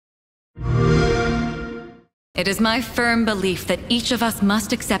It is my firm belief that each of us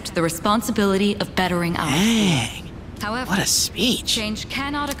must accept the responsibility of bettering our Dang. However, What a speech. change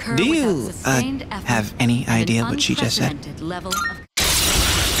cannot occur Do you, without sustained effort have any and idea an what she just said? unprecedented level of...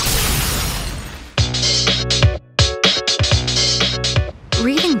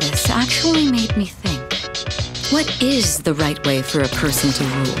 Reading this actually made me think. What is the right way for a person to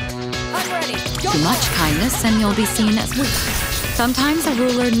rule? Too much kindness and you'll be seen as weak. Sometimes a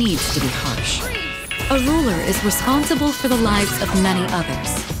ruler needs to be harsh. A ruler is responsible for the lives of many others.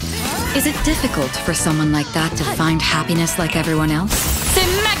 Is it difficult for someone like that to find happiness like everyone else? C'est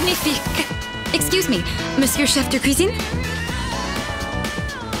magnifique! Excuse me, Monsieur Chef de Cuisine?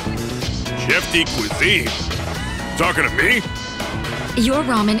 Chef de Cuisine? Talking to me? Your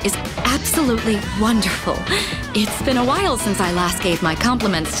ramen is absolutely wonderful. It's been a while since I last gave my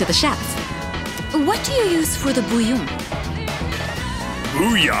compliments to the chef. What do you use for the bouillon?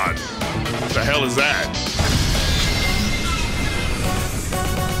 Bouillon? What the hell is that?